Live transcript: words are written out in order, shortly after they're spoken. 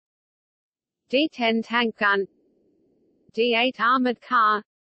D-10 tank gun, D-8 armored car,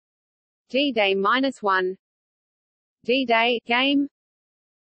 D-Day-1, D-Day game,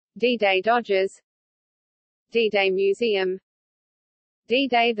 D-Day Dodgers, D-Day Museum,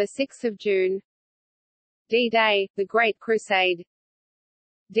 D-Day 6 June, D-Day, The Great Crusade,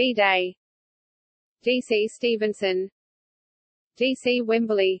 D-Day, D.C. Stevenson, D.C.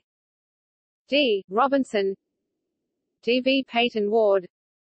 Wimberley, D. Robinson, D.V. Peyton Ward,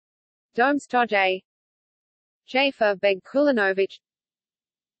 Domstojay, Jafer Beg Kulinovich,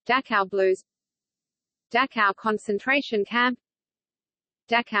 Dachau Blues, Dachau concentration camp,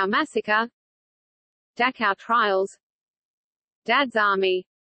 Dachau massacre, Dachau trials, Dad's army,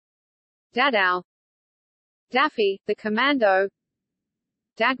 Dachau, Daffy, the commando,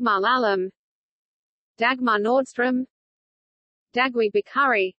 Dagmar Lallam, Dagmar Nordstrom, Dagui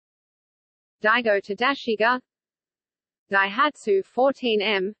Bikari, Daigo Tadashiga, Daihatsu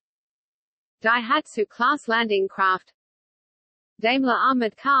 14M, Daihatsu class landing craft, Daimler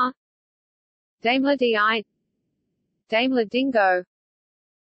armored car, Daimler DI, Daimler Dingo,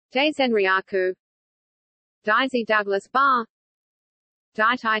 Daizenryaku, Daisy Douglas Bar,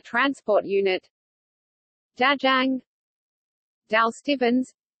 Daitai transport unit, Dajang, Dal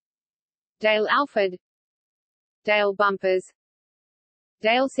Stivens, Dale Alford, Dale Bumpers,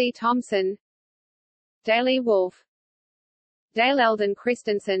 Dale C. Thompson, Dale E. Wolf, Dale Eldon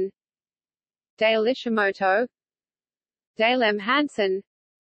Christensen, Dale Ishimoto, Dale M. Hansen,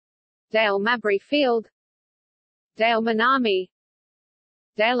 Dale Mabry Field, Dale Manami,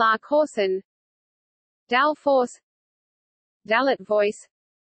 Dale R. Corson, Dal Force, Dalit Voice,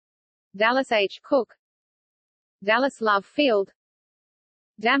 Dallas H. Cook, Dallas Love Field,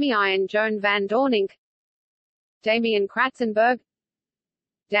 Damian Joan van Dornink, Damian Kratzenberg,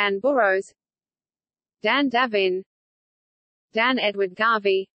 Dan Burrows, Dan Davin, Dan Edward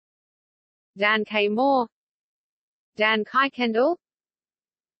Garvey, Dan K. Moore, Dan Kuykendall,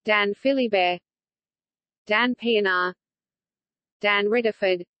 Dan Philibert, Dan Pienaar, Dan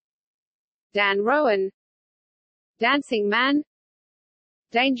Ridderford, Dan Rowan, Dancing Man,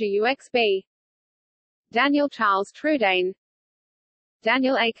 Danger UXB, Daniel Charles Trudaine,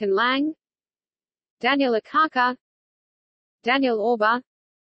 Daniel Aiken Lang, Daniel Akaka, Daniel Orba,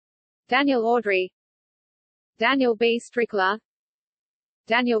 Daniel Audrey, Daniel B. Strickler,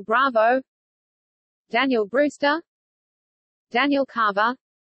 Daniel Bravo, Daniel Brewster, Daniel Carver,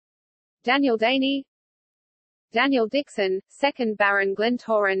 Daniel Daney, Daniel Dixon, 2nd Baron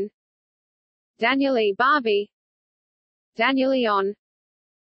Glentoran, Daniel E. Barbie, Daniel Eon,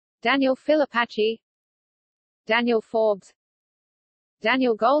 Daniel Philippachi, Daniel Forbes,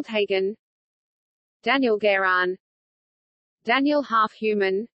 Daniel Goldhagen, Daniel Guerin, Daniel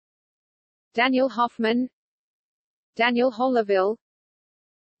Half-Human, Daniel Hoffman, Daniel Holleville,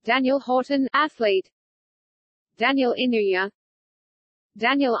 Daniel Horton, athlete, Daniel Inuya,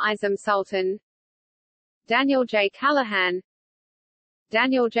 Daniel Izam Sultan, Daniel J. Callahan,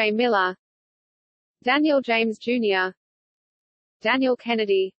 Daniel J. Miller, Daniel James Jr., Daniel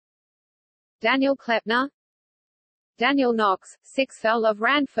Kennedy, Daniel Klepner, Daniel Knox, 6th Earl of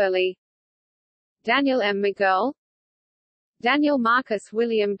Ranfurly, Daniel M. McGurl, Daniel Marcus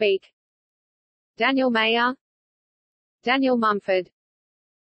William Beek, Daniel Mayer, Daniel Mumford,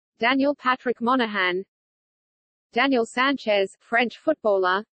 Daniel Patrick Monahan, Daniel Sanchez, French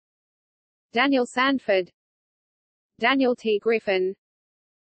footballer, Daniel Sanford, Daniel T. Griffin,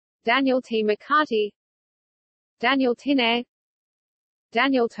 Daniel T. McCarty, Daniel Tinner,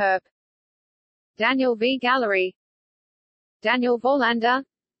 Daniel Turp, Daniel V. Gallery, Daniel Vorlander,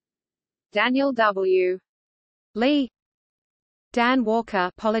 Daniel W. Lee, Dan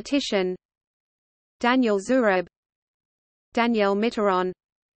Walker, politician, Daniel Zurab, Danielle Mitterrand,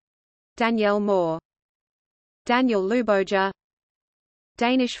 Danielle Moore, Daniel Luboja,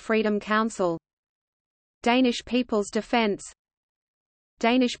 Danish Freedom Council, Danish People's Defense,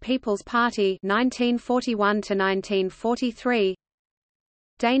 Danish People's Party 1941 to 1943,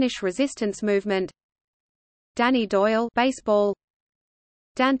 Danish Resistance Movement, Danny Doyle, baseball,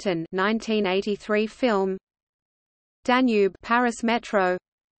 Danton 1983 film, Danube, Paris Metro,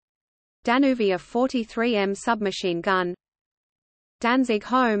 Danuvia 43M submachine gun, Danzig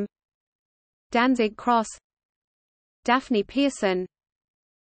Home, Danzig Cross, Daphne Pearson,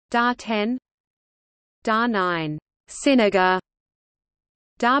 Dar 10, Dar 9, Sinaga,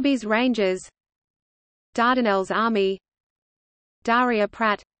 Darby's Rangers, Dardanelles Army, Daria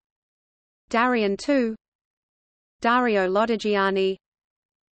Pratt, Darian II, Dario Lodigiani,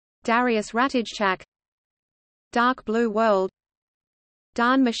 Darius Ratijczak, Dark Blue World,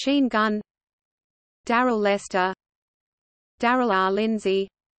 Darn Machine Gun, Darryl Lester, Darryl R. Lindsay,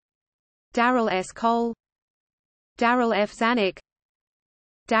 Darrell S. Cole, Darrell F. Zanuck,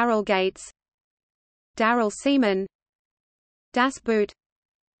 Darrell Gates, Darrell Seaman, Das Boot,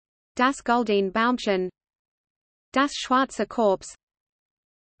 Das Goldene Baumchen, Das Schwarze Korps,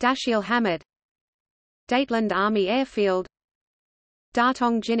 Dashiell Hammett, Dateland Army Airfield,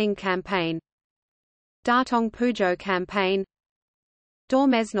 Dartong Jinning Campaign, Dartong Pujo Campaign,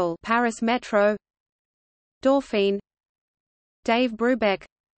 Dormesnil Paris Metro, Dauphine, Dave Brubeck,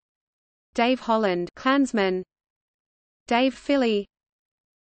 Dave Holland Klansman, Dave Philly,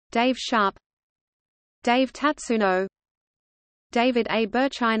 Dave Sharp, Dave Tatsuno, David A.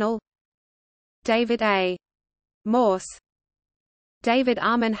 Burchinal, David A. Morse, David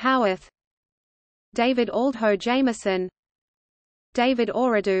Armin Howarth, David Aldho Jameson, David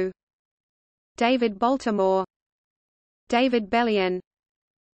Oridu, David Baltimore, David Bellion,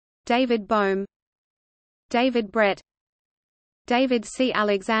 David Bohm, David Brett, David C.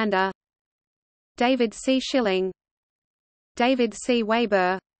 Alexander, David C. Schilling, David C.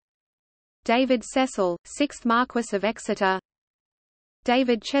 Weber, David Cecil, 6th Marquess of Exeter,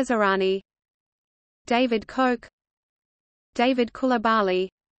 David Cesarani, David Koch, David Coulibaly,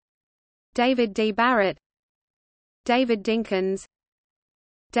 David D. Barrett, David Dinkins,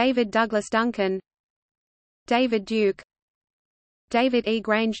 David Douglas Duncan, David Duke, David E.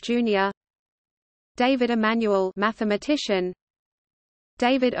 Grange Jr., David Emanuel, mathematician,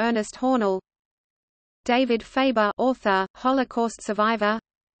 David Ernest Hornell, David Faber, author, Holocaust survivor,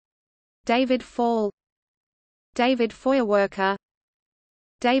 David Fall, David Feuerwerker,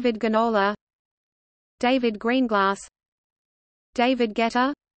 David Ganola, David Greenglass, David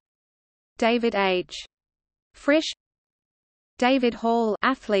Getter, David H. Frisch, David Hall,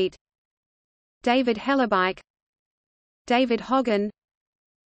 athlete, David Hellebuik, David Hogan,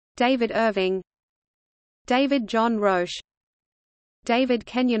 David Irving, David John Roche, David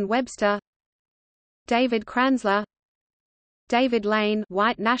Kenyon Webster, David Kranzler, David Lane,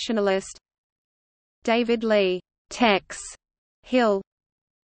 white nationalist, David Lee, Tex Hill,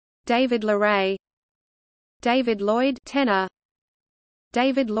 David LeRae, David Lloyd, tenor,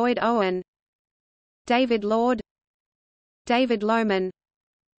 David Lloyd Owen, David Lord, David Lohman,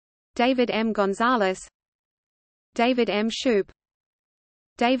 David M. Gonzalez, David M. Shoup,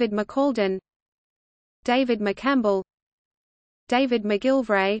 David McCalden, David McCampbell, David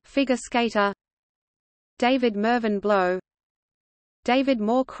McGilvray, figure skater, David Mervyn Blow, David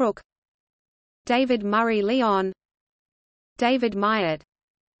Moore Crook, David Murray Leon, David Myatt,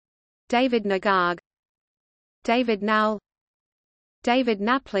 David Nagag, David Nall, David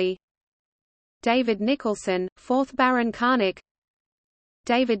Napley, David Nicholson, 4th Baron Carnick,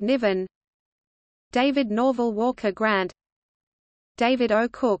 David Niven, David Norval Walker Grant, David O.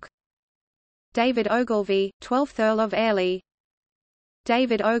 Cook, David Ogilvy, 12th Earl of Airlie,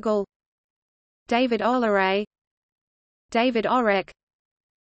 David Ogle, David Oleray, David Orrick,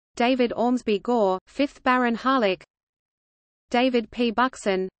 David Ormsby Gore, 5th Baron Harlech, David P.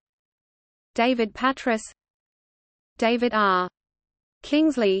 Buxton, David Patras, David R.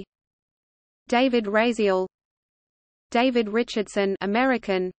 Kingsley, David Raziel, David Richardson,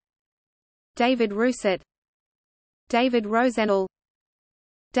 American, David Rousset, David Rosenell,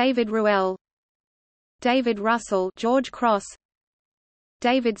 David Ruel, David Russell, George Cross,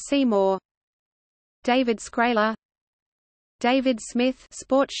 David Seymour, David Scraler, David Smith,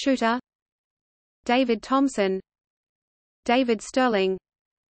 sport shooter, David Thompson, David Sterling,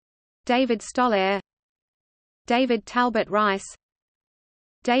 David Stollaire, David Talbot Rice,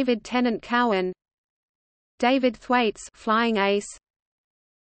 David Tennant Cowan, David Thwaites, flying ace,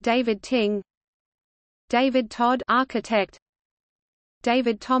 David Ting, David Todd, architect,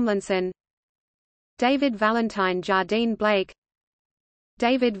 David Tomlinson, David Valentine Jardine Blake,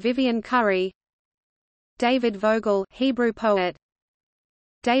 David Vivian Curry, David Vogel, Hebrew poet,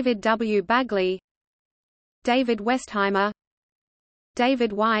 David W. Bagley, David Westheimer,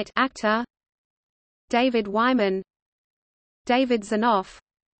 David White, actor, David Wyman, David Zanoff,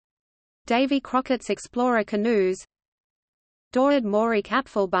 Davy Crockett's Explorer Canoes, Dorad Morik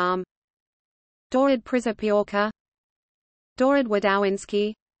Apfelbaum, Dorad Prizapiorka, Dorad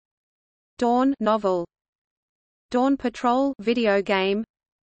Wadowinski, Dawn novel, Dawn Patrol video game,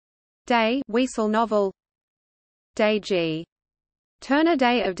 Day Weasel novel, Day G. Turner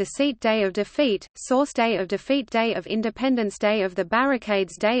Day of Deceit, Day of Defeat, Source, Day of Defeat, Day of Independence, Day of the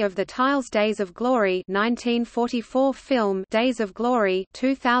Barricades, Day of the Tiles, Days of Glory 1944 film, Days of Glory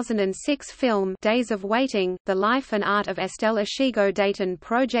 2006 film, Days of Waiting, The Life and Art of Estelle Ashigo, Dayton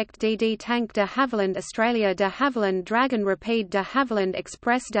Project, DD Tank de Havilland, Australia, de Havilland Dragon, Rapide de Havilland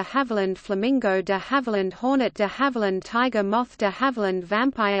Express, de Havilland Flamingo, de Havilland Hornet, de Havilland Tiger Moth, de Havilland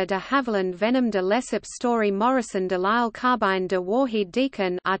Vampire, de Havilland Venom, de Lesseps Story, Morrison, de Lisle Carbine, de Warhead,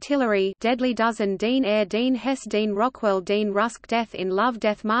 Deacon, Artillery, Deadly Dozen, Dean Air, Dean Hess, Dean Rockwell, Dean Rusk, Death in Love,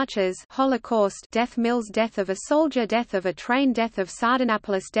 Death Marches, Holocaust, Death Mills, Death of a Soldier, Death of a Train, Death of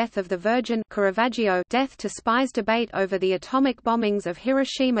Sardanapalus, Death of the Virgin, Caravaggio, Death to Spies, Debate over the atomic bombings of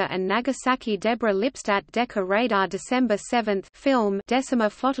Hiroshima and Nagasaki, Deborah Lipstadt, Decca Radar, December 7 film, Decima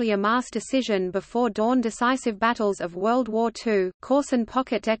Flotilla, Mass Decision Before Dawn, Decisive Battles of World War II, Corson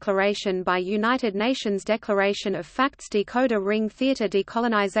Pocket Declaration by United Nations, Declaration of Facts, Decoder Ring, Theatre,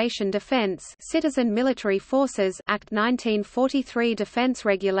 Decolonization, Defense, Citizen Military Forces Act 1943, Defense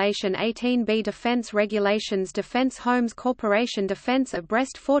Regulation 18B, Defense Regulations, Defense Homes Corporation, Defense of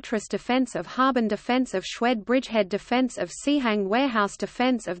Brest Fortress, Defense of Harbin, Defense of Schwed Bridgehead, Defense of Seahang Warehouse,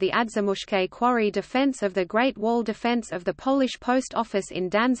 Defense of the Adzamushke Quarry, Defense of the Great Wall, Defense of the Polish Post Office in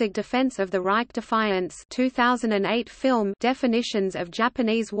Danzig, Defense of the Reich, Defiance 2008 film, Definitions of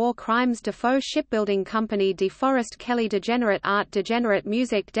Japanese War Crimes, Defoe Shipbuilding Company, DeForest Kelly, Degenerate Art, Degenerate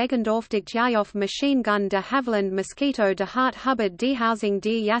Music, Deggendorf, Digjayoff, Machine Gun, de Havilland, Mosquito, de Hart, Hubbard, Dehousing,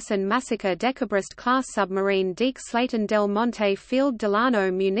 De Yassen, Massacre, Decabrist Class Submarine, Deke Slayton, Del Monte Field,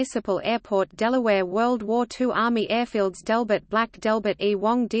 Delano Municipal Airport, Delaware, World War II Army Airfields, Delbert Black, Delbert E.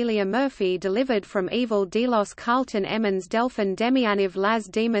 Wong, Delia Murphy, Delivered from Evil, Delos, Carlton Emmons, Delphin, Demianiv, Laz,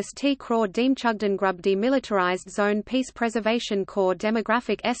 Demas T. Craw, Deemchugdengrub, Demilitarized Zone, Peace Preservation Corps,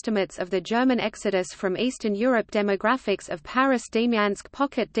 Demographic Estimates of the German Exodus from Eastern Europe, Demographics of Paris, Demyansk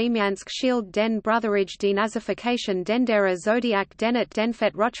Pocket, Demyansk Shield, Den Brotherage, Denazification, Dendera, Zodiac, Denet,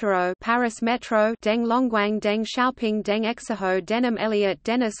 Denfet, Rochero, Paris Metro, Deng Longguang, Deng Xiaoping, Deng Exaho, Denham Elliott,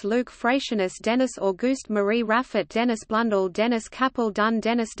 Dennis Luke Fratianus, Dennis Auguste Marie Raffet, Dennis Blundell, Dennis Capel Dunn,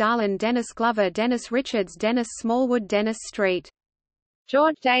 Dennis Darlin, Dennis Glover, Dennis Richards, Dennis Smallwood, Dennis Street,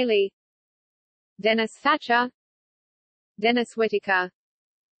 George Daly, Dennis Thatcher, Dennis Whitaker,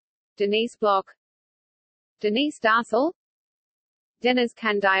 Denise Block, Denise Darsel, Dennis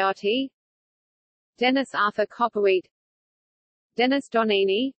Candiotti, Dennis Arthur Copperwheat, Dennis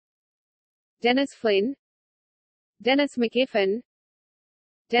Donini, Dennis Flynn, Dennis McGiffin,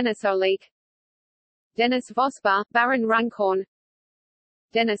 Dennis O'Leek, Dennis Vosper, Baron Runcorn,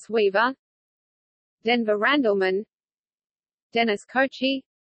 Dennis Weaver, Denver Randleman, Dennis Kochi,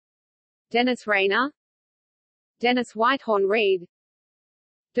 Dennis Rayner, Dennis Whitehorn Reed,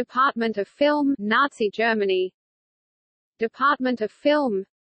 Department of Film, Nazi Germany, Department of Film,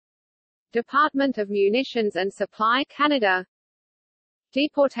 Department of Munitions and Supply, Canada,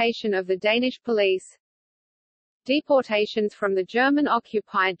 Deportation of the Danish police, Deportations from the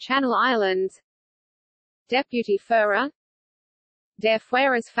German-occupied Channel Islands, Deputy Führer, Der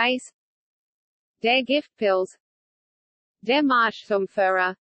Führer's Der Giftpills, Der Marsch zum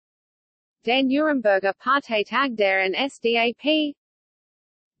Führer, Der Nuremberger Parteitag der NSDAP,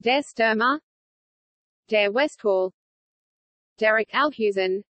 Der Stürmer, Der Westwall, Derek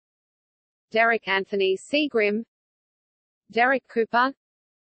Alhusen, Derek Anthony Seagrim, Derek Cooper,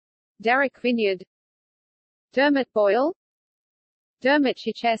 Derek Vineyard, Dermot Boyle, Dermot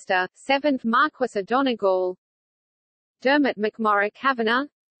Chichester, 7th Marquess of Donegal, Dermot McMorrow Kavanagh,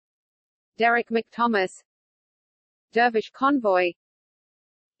 Derek McThomas, Dervish Convoy,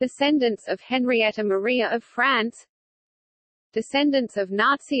 Descendants of Henrietta Maria of France, Descendants of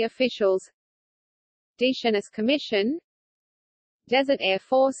Nazi officials, Deschennis Commission, Desert Air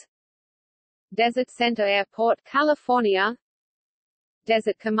Force, Desert Center Airport, California,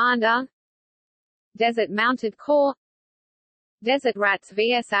 Desert Commander, Desert Mounted Corps, Desert Rats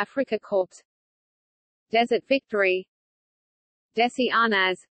vs Afrika Corps, Desert Victory, Desi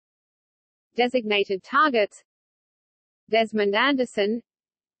Arnaz, Designated Targets, Desmond Anderson,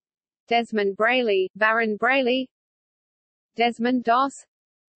 Desmond Brayley, Baron Brayley, Desmond Doss,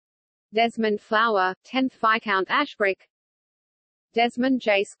 Desmond Flower, 10th Viscount Ashbrook, Desmond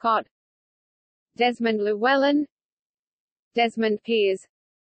J. Scott, Desmond Llewellyn, Desmond Pears,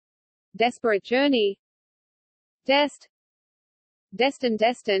 Desperate Journey, Dest,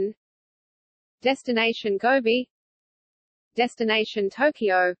 Destin, Destination Gobi, Destination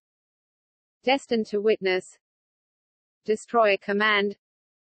Tokyo, Destined to Witness, Destroyer Command,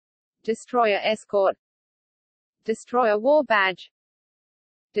 Destroyer Escort, Destroyer War Badge,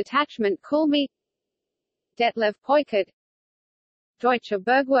 Detachment Kulmi, Detlev Poikert, Deutsche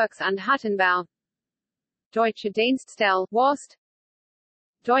Bergwerks und Hüttenbau, Deutsche Dienststelle Wurst,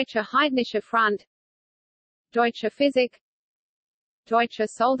 Deutsche Heidnische Front, Deutsche Physik, Deutsche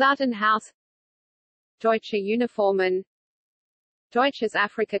Soldatenhaus, Deutsche Uniformen, Deutsches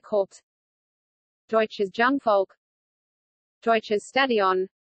Afrikakorps, Deutsches Jungvolk, Deutsches Stadion,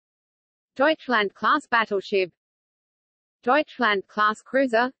 Deutschland-class battleship, Deutschland-class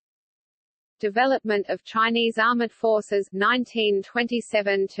cruiser, Development of Chinese Armed Forces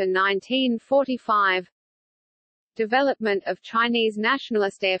 1927 to 1945, Development of Chinese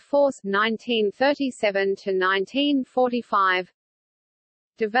Nationalist Air Force 1937 to 1945,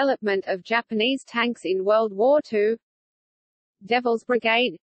 Development of Japanese tanks in World War II, Devil's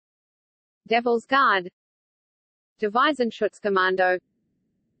Brigade, Devil's Guard, Devisenschutzkommando,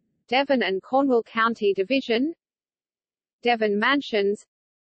 Devon and Cornwall County Division, Devon Mansions,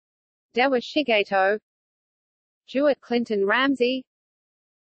 Dewa Shigeto, Jewett Clinton Ramsey,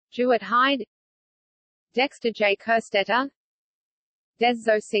 Jewett Hyde, Dexter J. Kerstetter,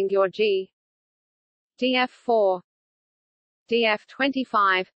 Deszo Singyorji, DF4,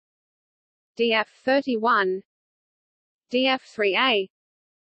 DF25, DF31, DF3A,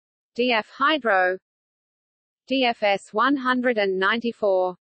 DF Hydro, DFS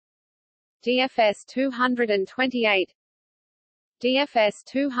 194, DFS 228, DFS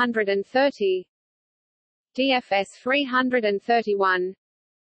 230, DFS 331,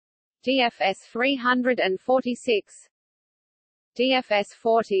 DFS 346, DFS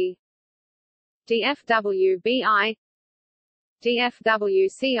 40, DFWBI,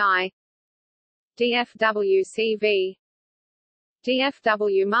 DFWCI, DFWCV,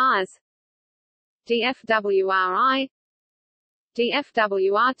 DFW Mars, DFWRI,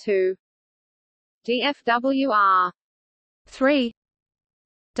 DFWR2, DFWR 3,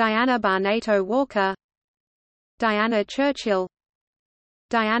 Diana Barnato Walker, Diana Churchill,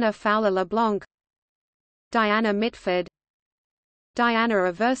 Diana Fowler LeBlanc, Diana Mitford, Diana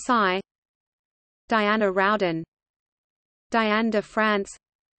of Versailles, Diana Rowden, Diane de France,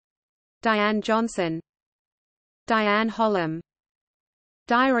 Diane Johnson, Diane Hollam,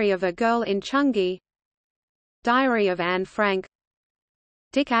 Diary of a Girl in Chungi, Diary of Anne Frank,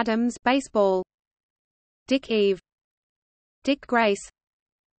 Dick Adams baseball, Dick Eve, Dick Grace,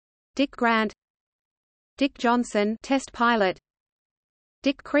 Dick Grant, Dick Johnson test pilot,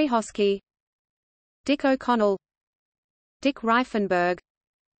 Dick Krihosky, Dick O'Connell, Dick Reifenberg,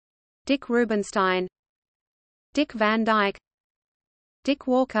 Dick Rubenstein, Dick Van Dyke, Dick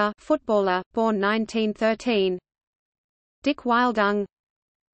Walker footballer, born 1913, Dick Wildung,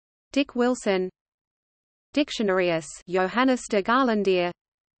 Dick Wilson, Dictionarius Johannes de Garlandier.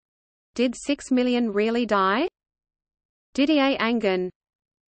 Did 6 million really die? Didier Angen,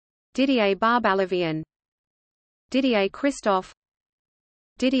 Didier Barbalavian, Didier Christophe,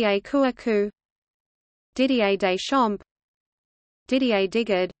 Didier Kouakou, Didier Deschamps, Didier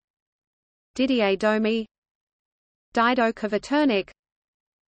Digard, Didier Domi, Dido Kvaternik,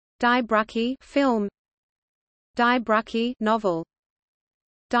 Die Brucke film, Die Brucke novel,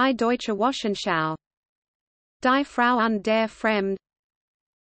 Die Deutsche Wochenschau, Die Frau und der Fremd,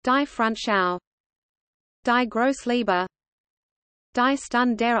 Die Frontschau, Die Grossliebe, Die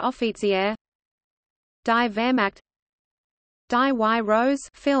Stund der Offizier, Die Wehrmacht, Die Y Rose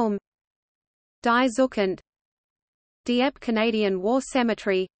film, Die Zukunft, Dieppe Canadian War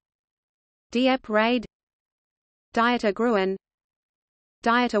Cemetery, Dieppe Raid, Dieter Gruen,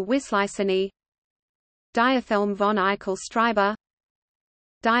 Dieter Wisliceny, Diethelm von Eichel Streiber,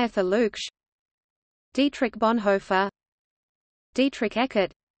 Dieter Luksch, Dietrich Bonhoeffer, Dietrich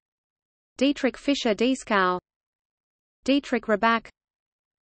Eckert, Dietrich Fischer Dieskau, Dietrich Rabach,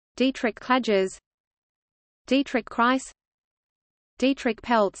 Dietrich Klages, Dietrich Kreis, Dietrich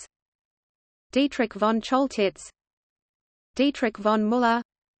Peltz, Dietrich von Choltitz, Dietrich von Müller,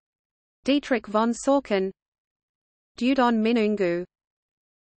 Dietrich von Sorkin, Dudon Minungu,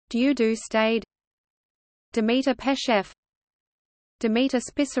 Dudu Stade, Demeter Peshev, Demeter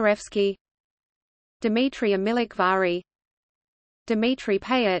Spisarevsky, Dmitry Amilikvari, Dmitry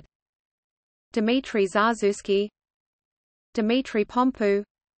Payet, Dmitry Zarzewski, Dmitry Pompou,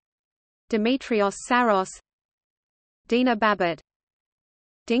 Dimitrios Saros, Dina Babbitt,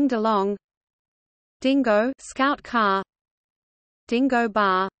 Ding DeLong, Dingo Scout Car, Dingo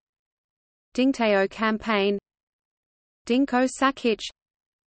Bar, Dingteo Campaign, Dinko Sakic,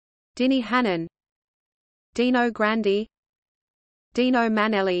 Dini Hannon, Dino Grandi, Dino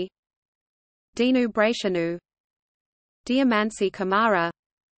Manelli, Dinu Brașanu, Diamanci Kamara,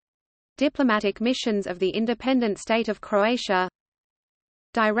 Diplomatic missions of the independent state of Croatia,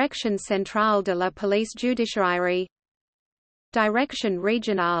 Direction Centrale de la Police Judiciaire, Direction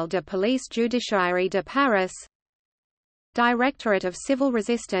régionale de police judiciaire de Paris, Directorate of Civil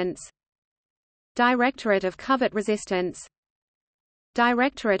Resistance, Directorate of Covert Resistance,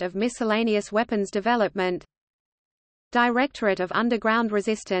 Directorate of Miscellaneous Weapons Development, Directorate of Underground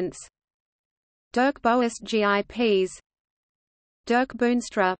Resistance, Dirk Boas GIPs, Dirk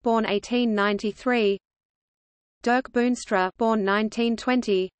Boonstra, born 1893, Dirk Boonstra, born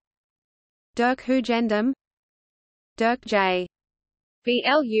 1920, Dirk Hugendam, Dirk J.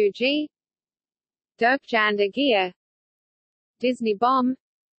 BLUG, Dirk Jan de Geer, Disney Bomb,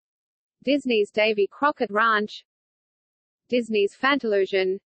 Disney's Davy Crockett Ranch, Disney's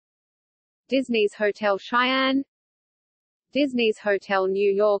Fantalusion, Disney's Hotel Cheyenne, Disney's Hotel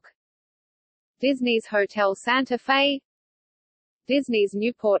New York, Disney's Hotel Santa Fe, Disney's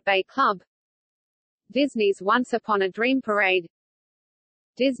Newport Bay Club, Disney's Once Upon a Dream Parade,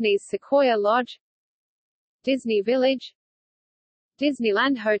 Disney's Sequoia Lodge, Disney Village,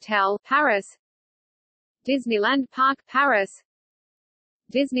 Disneyland Hotel, Paris, Disneyland Park, Paris,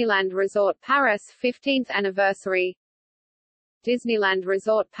 Disneyland Resort Paris 15th anniversary, Disneyland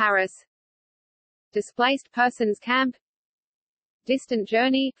Resort Paris, Displaced Persons Camp, Distant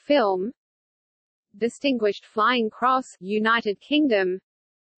Journey, film, Distinguished Flying Cross, United Kingdom,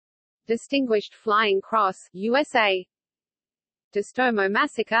 Distinguished Flying Cross, USA, Distomo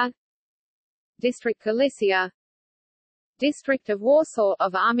Massacre, District Galicia, District of Warsaw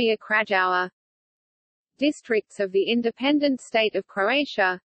of Armia Krajowa, Districts of the Independent State of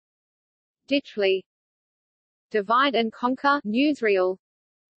Croatia, Ditchley, Divide and Conquer, newsreel,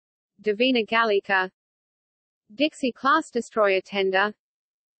 Divina Gallica, Dixie Class Destroyer Tender,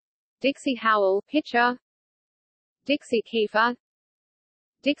 Dixie Howell, Pitcher, Dixie Kiefer,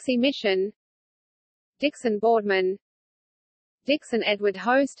 Dixie Mission, Dixon Boardman, Dixon Edward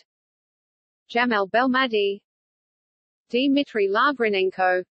Host, Jamel Belmadi, Dmitry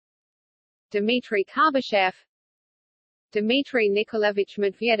Lavrinenko, Dmitry Karbashev, Dmitry Nikolaevich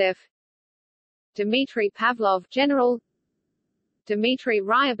Medvedev, Dmitry Pavlov General, Dmitry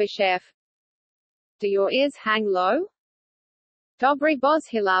Ryabashev, Do Your Ears Hang Low? Dobry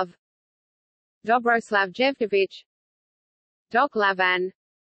Bozhilov, Dobroslav Jevdovich, Doc Lavan,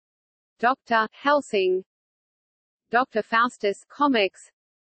 Dr. Helsing, Dr. Faustus Comics,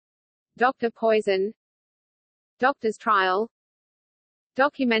 Dr. Poison, Doctor's Trial,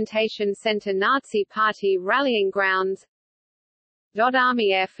 Documentation Center Nazi Party Rallying Grounds, Dod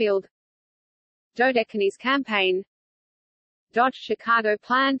Army Airfield, Dodecanese Campaign, Dodge Chicago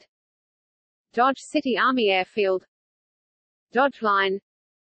Plant, Dodge City Army Airfield, Dodge Line,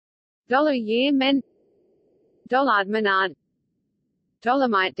 Dollar Year Men, Dollard Menard,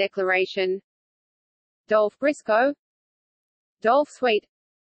 Dolomite Declaration, Dolph Briscoe, Dolph Sweet,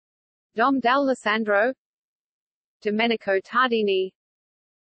 Dom D'Alessandro, Domenico Tardini,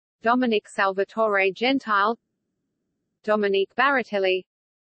 Dominic Salvatore Gentile, Dominique Baratelli,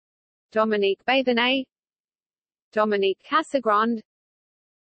 Dominique Bathenay, Dominique Casagrande,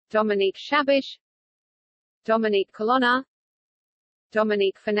 Dominique Shabish, Dominique Colonna,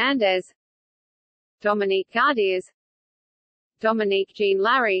 Dominique Fernandez, Dominique Gardiers, Dominique Jean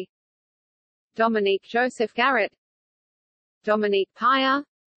Larry, Dominique Joseph Garrett, Dominique Paya,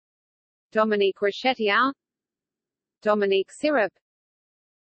 Dominique Rochettier, Dominique Syrup,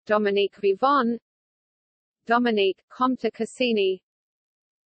 Dominique Vivon, Dominique Comte Cassini,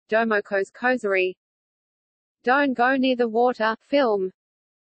 Domokos Kozari, Don't Go Near the Water, film,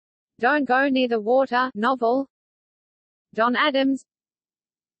 Don't Go Near the Water, novel, Don Adams,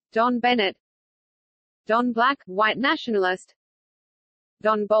 Don Bennett, Don Black, white nationalist,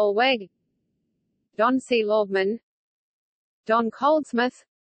 Don Bolweg, Don C. Laubman, Don Goldsmith,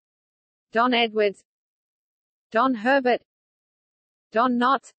 Don Edwards, Don Herbert, Don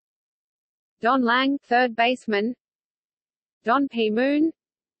Knotts, Don Lang, third baseman, Don P. Moon,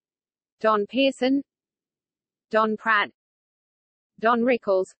 Don Pearson, Don Pratt, Don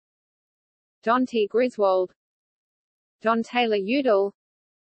Rickles, Don T. Griswold, Don Taylor Udall,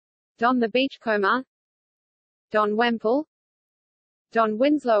 Don the Beachcomber, Don Wemple, Don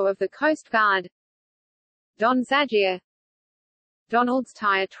Winslow of the Coast Guard, Don Zagier, Donald's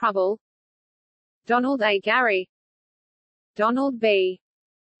Tire Trouble, Donald A. Gary, Donald B.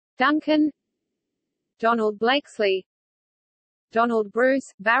 Duncan, Donald Blakesley, Donald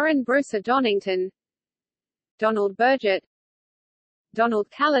Bruce, Baron Bruce of Donington, Donald Burgett, Donald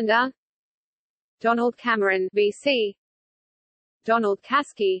Callender, Donald Cameron, VC, Donald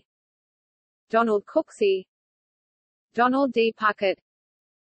Caskey, Donald Cooksey, Donald D. Puckett,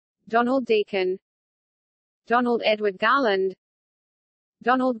 Donald Deacon, Donald Edward Garland,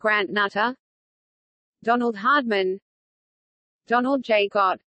 Donald Grant Nutter, Donald Hardman, Donald J.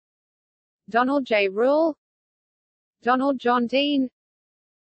 Gott, Donald J. Rule, Donald John Dean,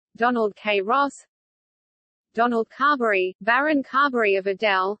 Donald K. Ross, Donald Carberry, Baron Carberry of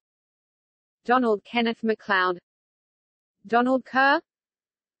Adel, Donald Kenneth MacLeod, Donald Kerr,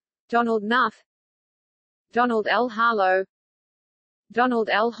 Donald Nuth, Donald L. Harlow, Donald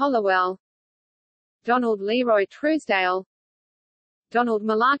L. Hollowell, Donald Leroy Truesdale, Donald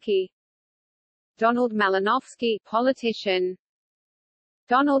Malarkey, Donald Malinowski, politician,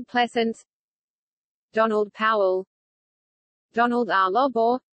 Donald Pleasance, Donald Powell, Donald R.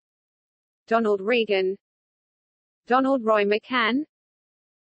 Lobor, Donald Reagan, Donald Roy McCann,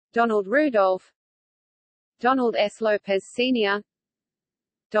 Donald Rudolph, Donald S. Lopez Sr.,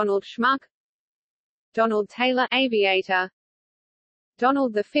 Donald Schmuck, Donald Taylor, aviator,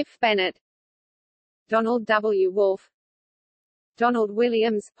 Donald V. Bennett, Donald W. Wolfe, Donald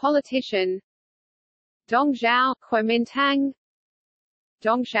Williams, politician, Dong Zhao, Kuomintang,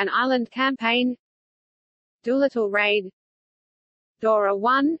 Dongshan Island Campaign, Doolittle Raid, Dora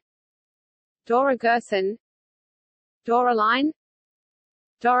 1, Dora Gerson, Dora Line,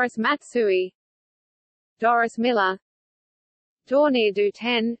 Doris Matsui, Doris Miller, Dorneer-do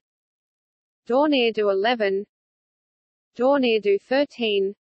 10, Dorneer-do 11, Dorneer-do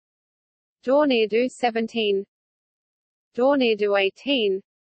 13, Dorneer-do 17, Dorneer-do 18,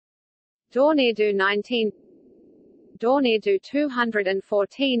 Dorneer-do 19, Dorneer-do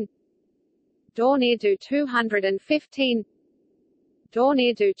 214, Dorneer-do 215,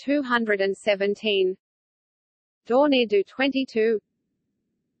 Dorneer-do 217, Dorneer-do 22,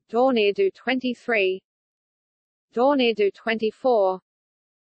 Dorneer-do 23, Dorneer-do 24,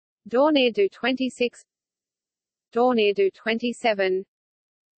 Dorneer-do 26, Dorneer-do 27,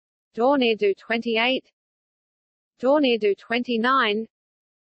 Dorneer-do 28, Dorneer-do 29,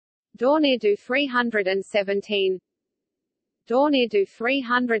 Dorneer-do 317, Dorneer-do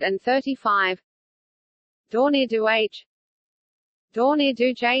 335, Dorneer-do H,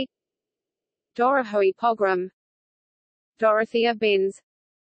 Dorneer-do J, Dorohoi Pogrom, Dorothea Binns,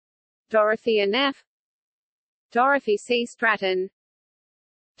 Dorothea Neff, Dorothy C. Stratton,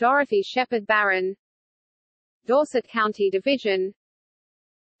 Dorothy Shepherd Barron, Dorset County Division,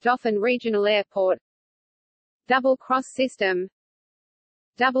 Dauphin Regional Airport, Double Cross System,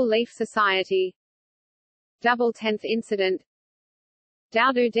 Double Leaf Society, Double Tenth Incident,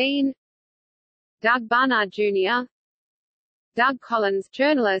 Dowdu Dean, Doug Barnard Jr., Doug Collins,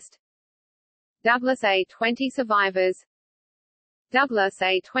 journalist, Douglas A. 20 survivors, Douglas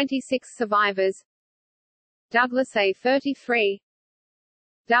A. 26 survivors, Douglas A. 33,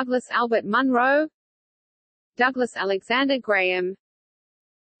 Douglas Albert Munro, Douglas Alexander Graham,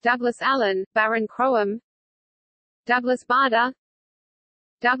 Douglas Allen, Baron Crowham, Douglas Bader,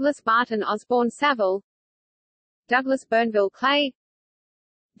 Douglas Barton Osborne Saville, Douglas Burnville Clay,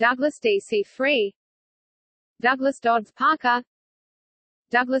 Douglas DC3, Douglas Dodds Parker,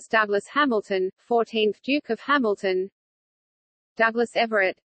 Douglas Hamilton, 14th Duke of Hamilton, Douglas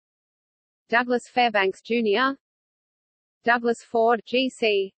Everett, Douglas Fairbanks Jr., Douglas Ford,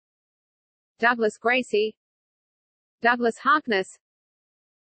 G.C., Douglas Gracie, Douglas Harkness,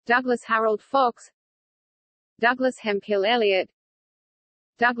 Douglas Harold Fox, Douglas Hemphill Elliott,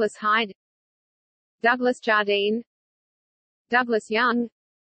 Douglas Hyde, Douglas Jardine, Douglas Young,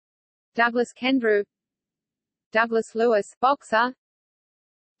 Douglas Kendrew, Douglas Lewis, boxer,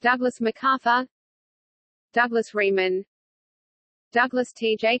 Douglas MacArthur, Douglas Riemann, Douglas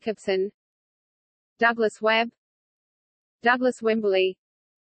T. Jacobson, Douglas Webb, Douglas Wimberley,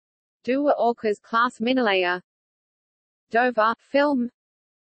 Dua Orcas Class Minalaya, Dover, film,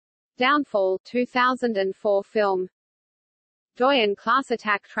 Downfall, 2004 film, Doyen Class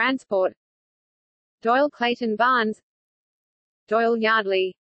Attack Transport, Doyle Clayton Barnes, Doyle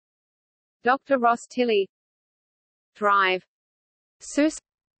Yardley, Dr. Ross Tilley, Drive, Sus,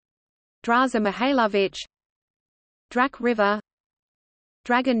 Draza Mihailovich, Drak River,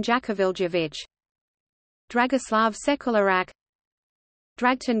 Dragan Jakoviljevich, Dragoslav Sekularak,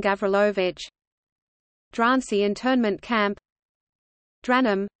 Dragton Gavrilovich, Drancy Internment Camp,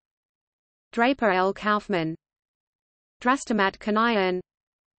 Dranum, Draper L. Kaufman, Drastomat Kanayan,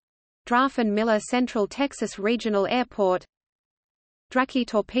 Drafen Miller Central Texas Regional Airport, Draki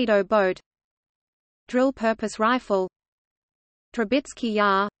Torpedo Boat, Drill Purpose Rifle, Trubitsky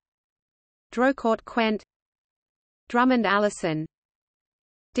Yar, Drocourt Quent, Drummond Allison,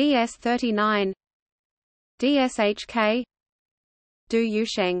 DS-39, DSHK, Du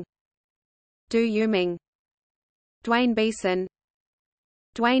Yusheng, Du Yuming, Dwayne Beeson,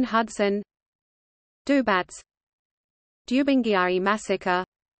 Dwayne Hudson, Dubats, Dubingiari Massacre,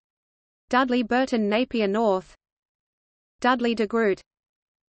 Dudley Burton Napier North, Dudley de Groot,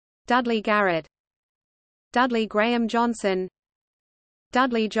 Dudley Garrett, Dudley Graham Johnson,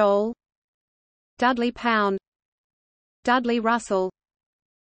 Dudley Joel, Dudley Pound, Dudley Russell,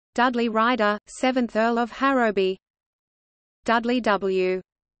 Dudley Ryder, 7th Earl of Harrowby, Dudley W.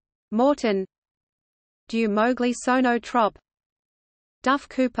 Morton, Du Mowgli Sono Trop, Duff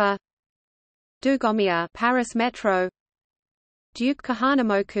Cooper, Dugommier Paris Metro, Duke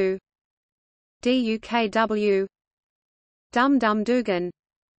Kahanamoku, DUKW, Dum Dum Dugan,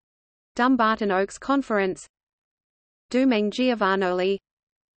 Dumbarton Oaks Conference, Dumeng Giovanoli,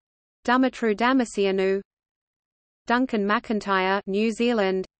 Dumitru Damasianu, Duncan McIntyre, New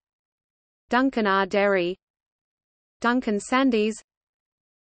Zealand, Duncan R. Derry, Duncan Sandys,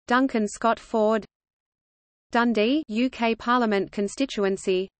 Duncan Scott Ford, Dundee, UK Parliament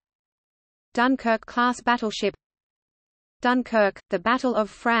constituency, Dunkirk-class battleship, Dunkirk, The Battle of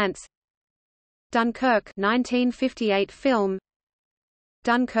France, Dunkirk 1958 film,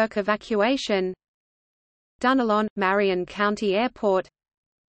 Dunkirk evacuation, Dunelon, Marion County Airport,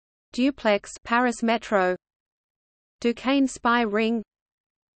 Duplex, Paris Metro, Duquesne Spy Ring,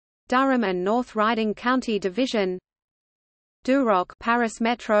 Durham and North Riding County Division, Duroc, Paris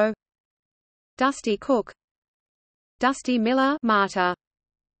Metro, Dusty Cook, Dusty Miller, Martyr,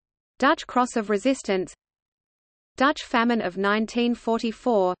 Dutch Cross of Resistance, Dutch Famine of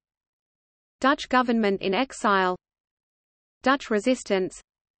 1944, Dutch Government in Exile, Dutch Resistance,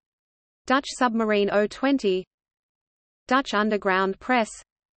 Dutch Submarine 020, Dutch Underground Press,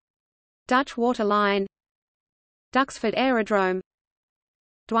 Dutch Water Line, Duxford Aerodrome,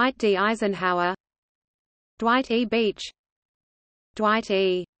 Dwight D. Eisenhower, Dwight E. Beach, Dwight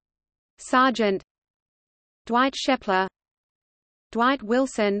E. Sargent, Dwight Shepler, Dwight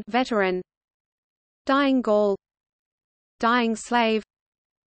Wilson, veteran, Dying Gaul, Dying Slave,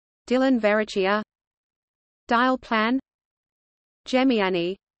 Dylan Verricchia, Dial Plan,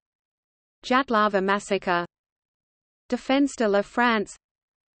 Gemiani, Jatlava Massacre, Défense de la France,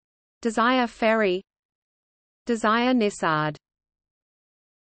 Desire Ferry, Desire Nissard.